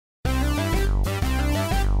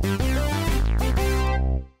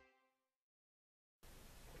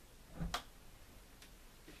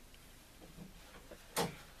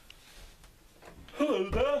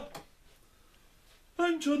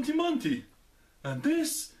20, and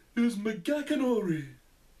this is McGack and Ori.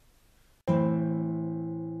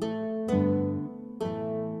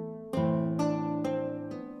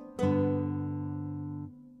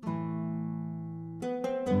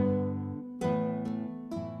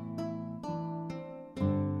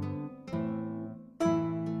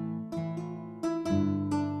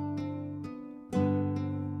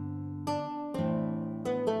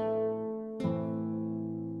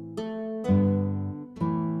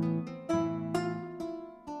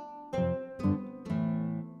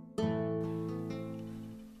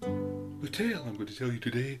 The tale I'm going to tell you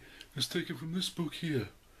today is taken from this book here,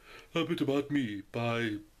 A Bit About Me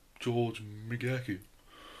by George McGachey.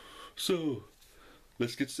 So,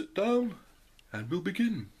 let's get sit down and we'll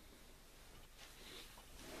begin.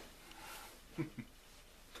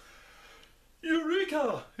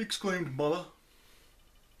 Eureka! Exclaimed Mother.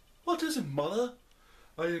 What is it, Mother?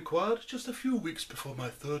 I inquired just a few weeks before my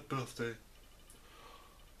 3rd birthday.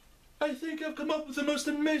 I think I've come up with the most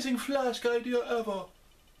amazing flask idea ever.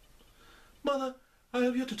 Mother, I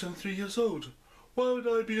have yet to turn 3 years old. Why would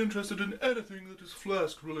I be interested in anything that is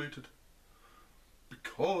flask related?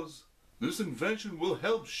 Because this invention will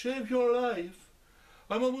help shape your life.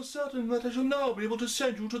 I'm almost certain that I shall now be able to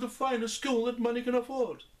send you to the finest school that money can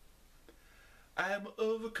afford. I am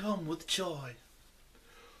overcome with joy.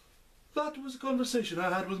 That was a conversation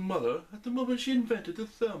I had with Mother at the moment she invented the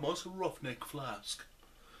thermos roughneck flask,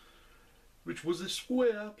 which was a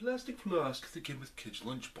square plastic flask that came with kids'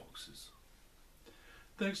 lunch boxes.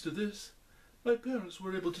 Thanks to this, my parents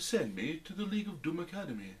were able to send me to the League of Doom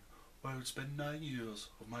Academy, where I would spend 9 years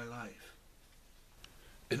of my life.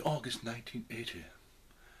 In August 1980,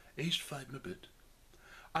 aged 5 and a bit,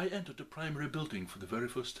 I entered the primary building for the very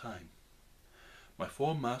first time. My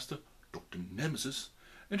form master, Dr. Nemesis,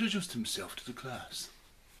 introduced himself to the class.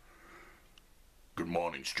 Good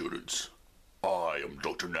morning, students. I am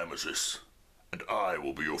Dr. Nemesis, and I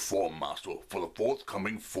will be your form master for the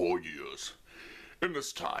forthcoming 4 years. In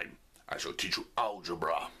this time, I shall teach you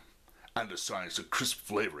algebra and assign a crisp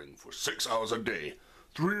flavoring for 6 hours a day,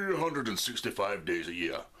 365 days a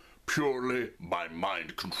year, purely by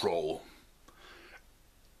mind control.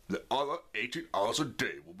 The other 18 hours a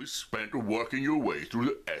day will be spent working your way through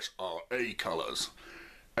the SRA colors.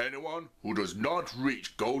 Anyone who does not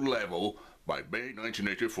reach gold level by May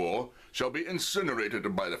 1984 shall be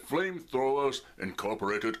incinerated by the flamethrowers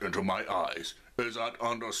incorporated into my eyes. Is that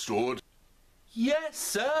understood? Yes,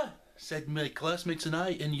 sir, said my classmates and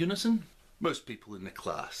I in unison. Most people in the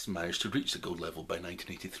class managed to reach the gold level by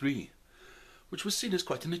 1983, which was seen as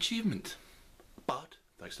quite an achievement. But,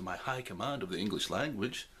 thanks to my high command of the English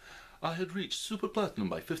language, I had reached Super Platinum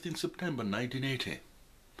by 15th September 1980.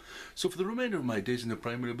 So for the remainder of my days in the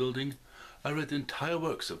primary building, I read the entire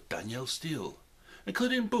works of Danielle Steele,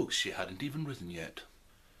 including books she hadn't even written yet.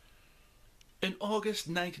 In August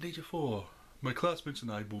 1984, my classmates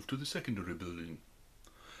and I moved to the secondary building,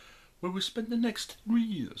 where we spent the next 3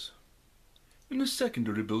 years. In the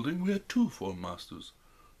secondary building we had 2 form masters,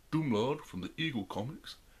 Doomlord from the Eagle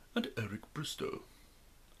comics and Eric Bristow.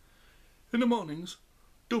 In the mornings,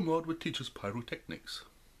 Doomlord would teach us pyrotechnics,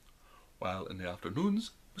 while in the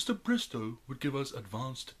afternoons Mr. Bristow would give us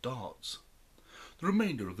advanced darts. The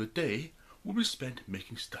remainder of the day would be spent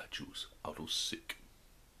making statues out of silk.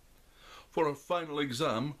 For our final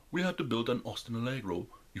exam, we had to build an Austin Allegro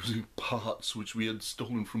using parts which we had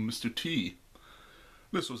stolen from Mr. T.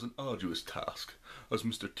 This was an arduous task, as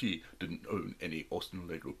Mr. T didn't own any Austin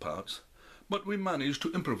Allegro parts, but we managed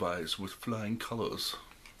to improvise with flying colours.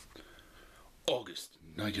 August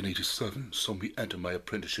 1987 saw me enter my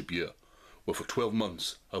apprenticeship year, where for 12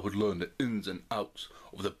 months I would learn the ins and outs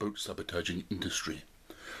of the boat sabotaging industry.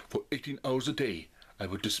 For 18 hours a day, I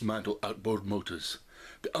would dismantle outboard motors.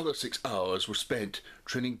 The other 6 hours were spent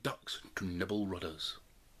training ducks to nibble rudders.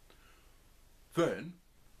 Then,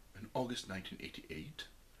 in August 1988,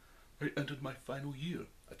 I entered my final year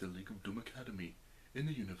at the League of Doom Academy in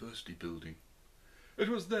the university building. It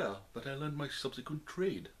was there that I learned my subsequent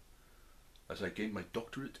trade, as I gained my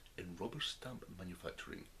doctorate in rubber stamp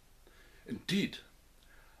manufacturing. Indeed,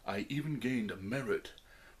 I even gained a merit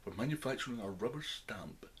for manufacturing a rubber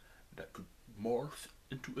stamp that could morph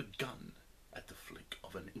into a gun at the flick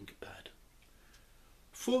of an ink pad.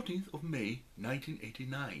 14th of May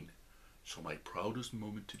 1989 saw my proudest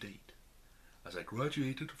moment to date, as I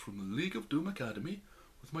graduated from the League of Doom Academy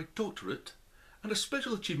with my doctorate and a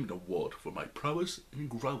Special Achievement Award for my prowess in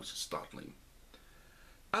grouse startling.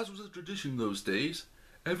 As was a tradition those days,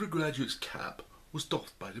 every graduate's cap was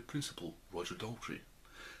doffed by the principal, Roger Daltrey,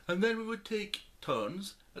 and then we would take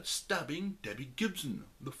turns at stabbing Debbie Gibson,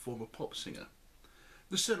 the former pop singer.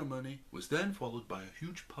 The ceremony was then followed by a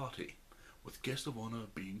huge party, with guest of honour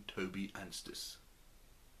being Toby Anstis.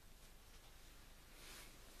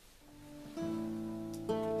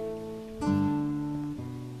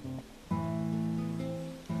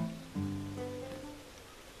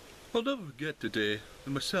 I'll never forget the day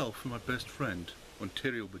when myself and my best friend,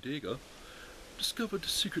 Ontario Bodega, discovered the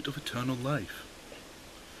secret of eternal life.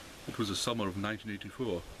 It was the summer of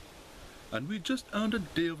 1984, and we just earned a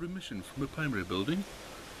day of remission from the primary building,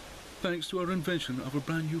 thanks to our invention of a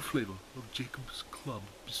brand new flavour of Jacob's Club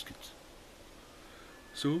biscuits.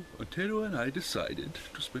 So Ontario and I decided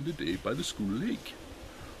to spend the day by the school lake,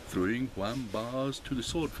 throwing wham bars to the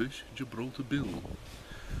swordfish Gibraltar Bill.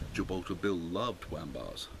 Gibraltar Bill loved wham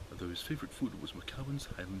bars, although his favourite food was McGachey's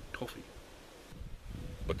Highland toffee.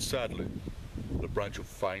 But sadly, the branch of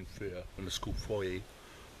fine fare in the school foyer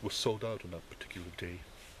was sold out on that particular day.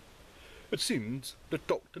 It seems that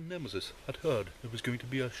Dr. Nemesis had heard there was going to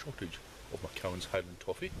be a shortage of McGachey's Highland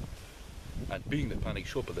toffee, and being the panic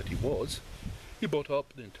shopper that he was, he bought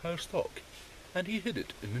up the entire stock, and he hid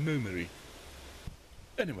it in the memory.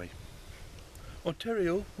 Anyway,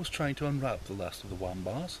 Ontario was trying to unwrap the last of the wham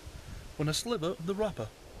bars when a sliver of the wrapper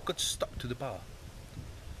got stuck to the bar.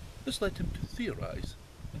 This led him to theorise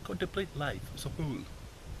and contemplate life as a whole.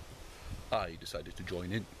 I decided to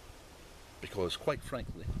join in, because quite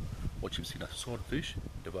frankly, once you've seen a swordfish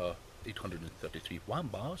devour 833 wham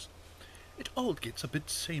bars, it all gets a bit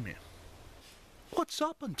samey. "What's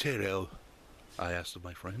up, Ontario?" I asked of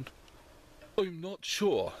my friend. "I'm not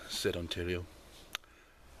sure," said Ontario.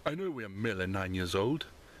 "I know we're merely 9 years old,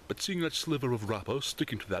 but seeing that sliver of wrapper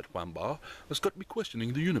sticking to that wham bar has got me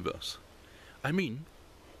questioning the universe. I mean,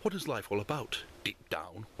 what is life all about, deep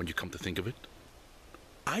down, when you come to think of it?"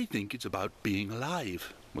 "I think it's about being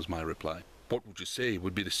alive," was my reply. "What would you say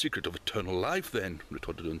would be the secret of eternal life, then?"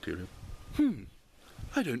 retorted Ontario.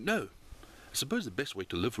 I don't know. I suppose the best way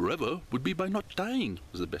to live forever would be by not dying,"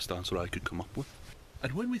 was the best answer I could come up with.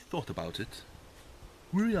 And when we thought about it,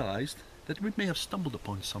 we realised that we may have stumbled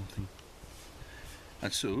upon something.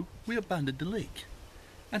 And so we abandoned the lake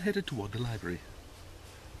and headed toward the library.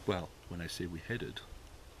 Well, when I say we headed,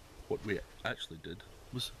 what we actually did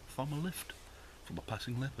was farm a lift from a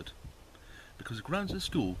passing leopard, because the grounds of the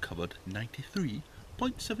school covered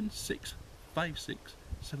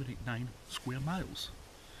 93.7656789 square miles.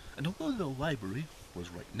 And although the library was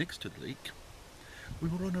right next to the lake, we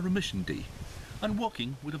were on a remission day, and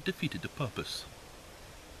walking would have defeated the purpose.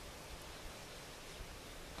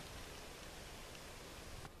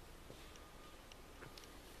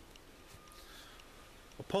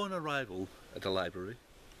 Upon arrival at the library,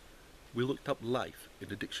 we looked up life in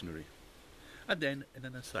the dictionary, and then in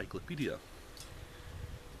an encyclopedia.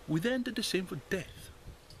 We then did the same for death.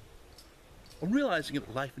 On realising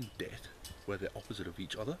that life and death were the opposite of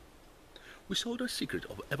each other, we sold our secret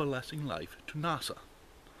of everlasting life to NASA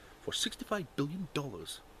for $65 billion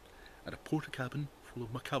and a porta-cabin full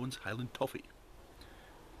of McGachey's Highland toffee.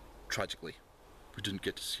 Tragically, we didn't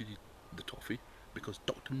get to see the toffee because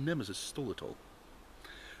Dr. Nemesis stole it all,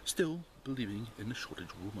 still believing in the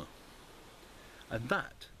shortage rumour. And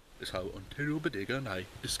that is how Ontario Bodega and I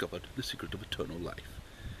discovered the secret of eternal life.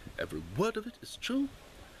 Every word of it is true,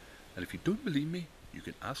 and if you don't believe me, you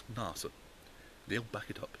can ask NASA. They'll back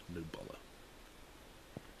it up, no bother.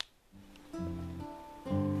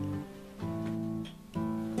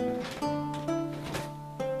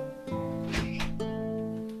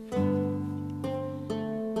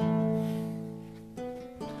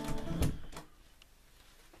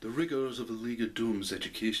 The rigours of the Liga Doom's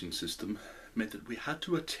education system meant that we had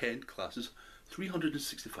to attend classes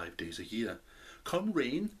 365 days a year, come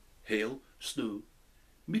rain, hail, snow,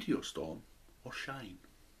 meteor storm, or shine.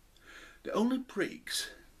 The only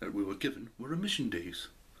breaks that we were given were remission days,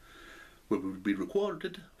 where we would be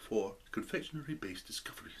rewarded for confectionery-based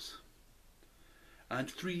discoveries, and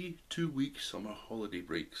 3 2-week summer holiday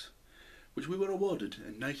breaks, which we were awarded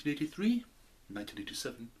in 1983,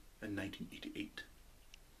 1987, and 1988.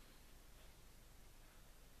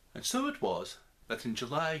 And so it was that in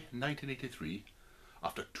July 1983,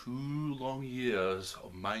 after 2 long years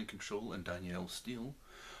of mind control and Danielle Steele,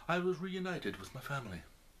 I was reunited with my family.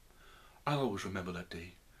 I'll always remember that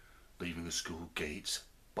day, leaving the school gates,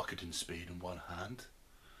 bucket and spade in one hand,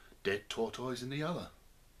 dead tortoise in the other.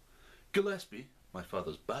 Gillespie, my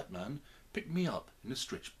father's Batman, picked me up in a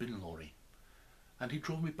stretch bin lorry, and he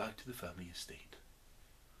drove me back to the family estate.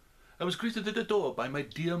 I was greeted at the door by my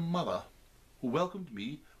dear mother, who welcomed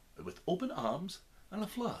me with open arms and a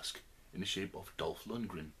flask in the shape of Dolph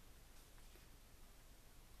Lundgren.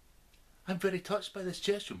 "I'm very touched by this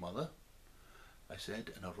gesture, Mother," I said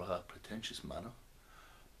in a rather pretentious manner,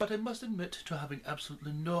 but I must admit to having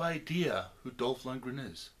absolutely no idea who Dolph Lundgren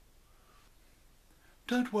is.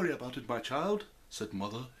 "Don't worry about it, my child," said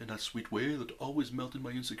Mother in that sweet way that always melted my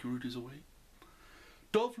insecurities away.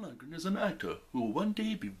 "Dolph Lundgren is an actor who will one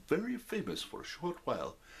day be very famous for a short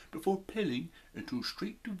while before paling into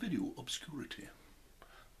straight-to-video obscurity."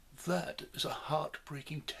 That is a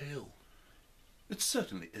heartbreaking tale. It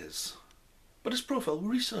certainly is. But his profile will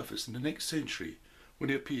resurface in the next century when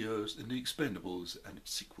he appears in The Expendables and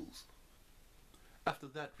its sequels. After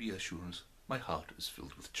that reassurance, my heart is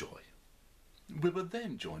filled with joy. We were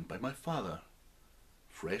then joined by my father,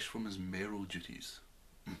 fresh from his mayoral duties.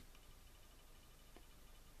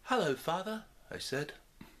 "Hello, Father," I said.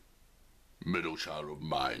 "Middle child of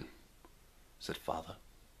mine," said Father.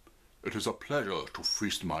 "it is a pleasure to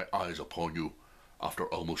feast my eyes upon you after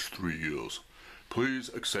almost 3 years. Please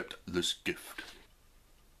accept this gift."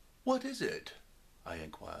 "What is it?" I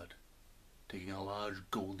inquired, taking a large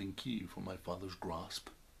golden key from my father's grasp.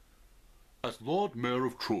 "As Lord Mayor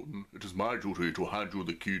of Troughton, it is my duty to hand you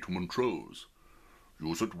the key to Montrose.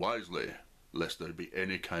 Use it wisely, lest there be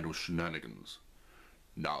any kind of shenanigans.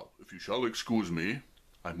 Now, if you shall excuse me,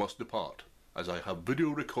 I must depart, as I have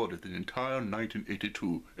video recorded the entire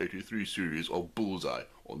 1982-83 series of Bullseye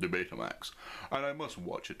on the Betamax, and I must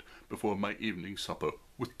watch it before my evening supper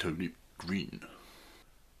with Tony Green."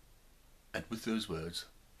 And with those words,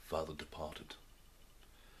 Father departed.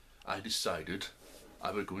 I decided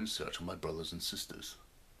I would go in search of my brothers and sisters.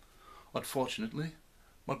 Unfortunately,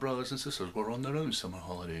 my brothers and sisters were on their own summer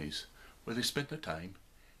holidays, where they spent their time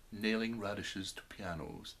nailing radishes to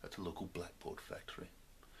pianos at the local blackboard factory.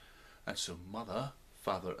 And so Mother,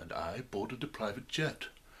 Father and I boarded a private jet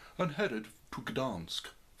and headed to Gdansk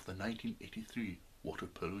for the 1983 Water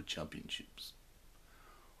Polo Championships.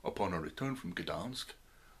 Upon our return from Gdansk,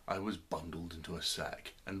 I was bundled into a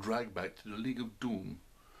sack and dragged back to the League of Doom,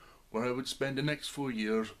 where I would spend the next 4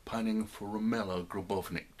 years pining for Romela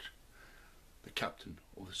Grobovnik, the captain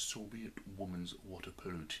of the Soviet women's water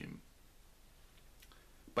polo team.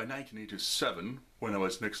 By 1987, when I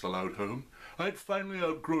was next allowed home, I had finally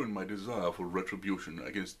outgrown my desire for retribution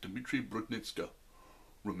against Dmitry Brudnitska,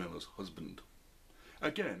 Romela's husband.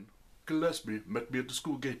 Again, Gillespie met me at the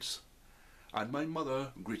school gates, and my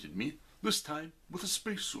mother greeted me, this time with a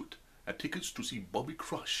spacesuit and tickets to see Bobby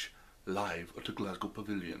Crush live at the Glasgow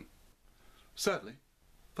Pavilion. Sadly,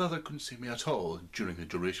 Father couldn't see me at all during the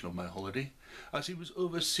duration of my holiday, as he was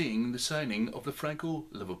overseeing the signing of the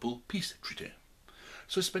Franco-Liverpool Peace Treaty.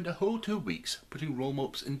 So I spent a whole 2 weeks putting roll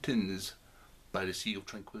mops in tins by the Sea of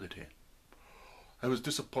Tranquility. I was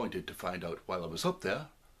disappointed to find out while I was up there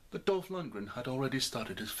that Dolph Lundgren had already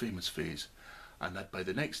started his famous phase, and that by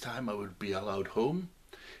the next time I would be allowed home,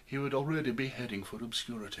 he would already be heading for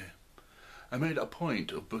obscurity. I made a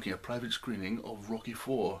point of booking a private screening of Rocky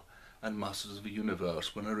IV and Masters of the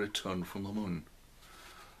Universe when I returned from the moon.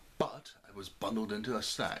 But I was bundled into a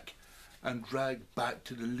sack and dragged back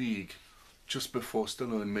to the League just before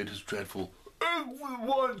Stallone made his dreadful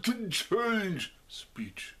 "Everyone can change"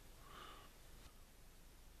 speech.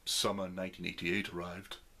 Summer 1988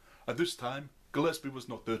 arrived, and this time Gillespie was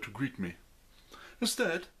not there to greet me.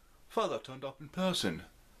 Instead, Father turned up in person,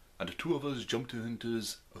 and the two of us jumped into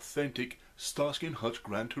his authentic Starsky & Hutch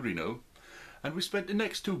Gran Torino, and we spent the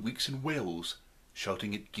next 2 weeks in Wales,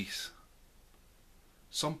 shouting at geese.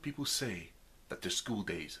 Some people say that their school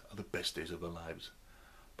days are the best days of their lives,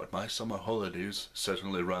 but my summer holidays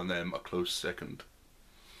certainly ran them a close second.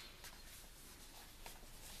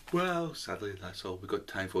 Well, sadly, that's all we've got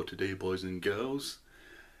time for today, boys and girls.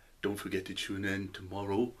 Don't forget to tune in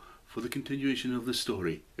tomorrow for the continuation of the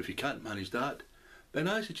story. If you can't manage that, then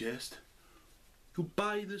I suggest you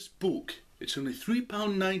buy this book. It's only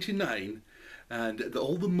 £3.99, and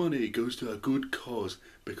all the money goes to a good cause,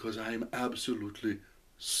 because I am absolutely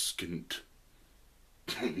skint.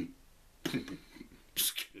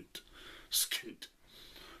 Skint.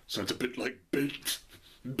 Sounds a bit like bint.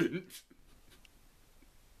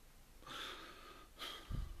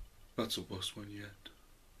 That's the worst one yet.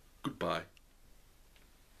 Goodbye.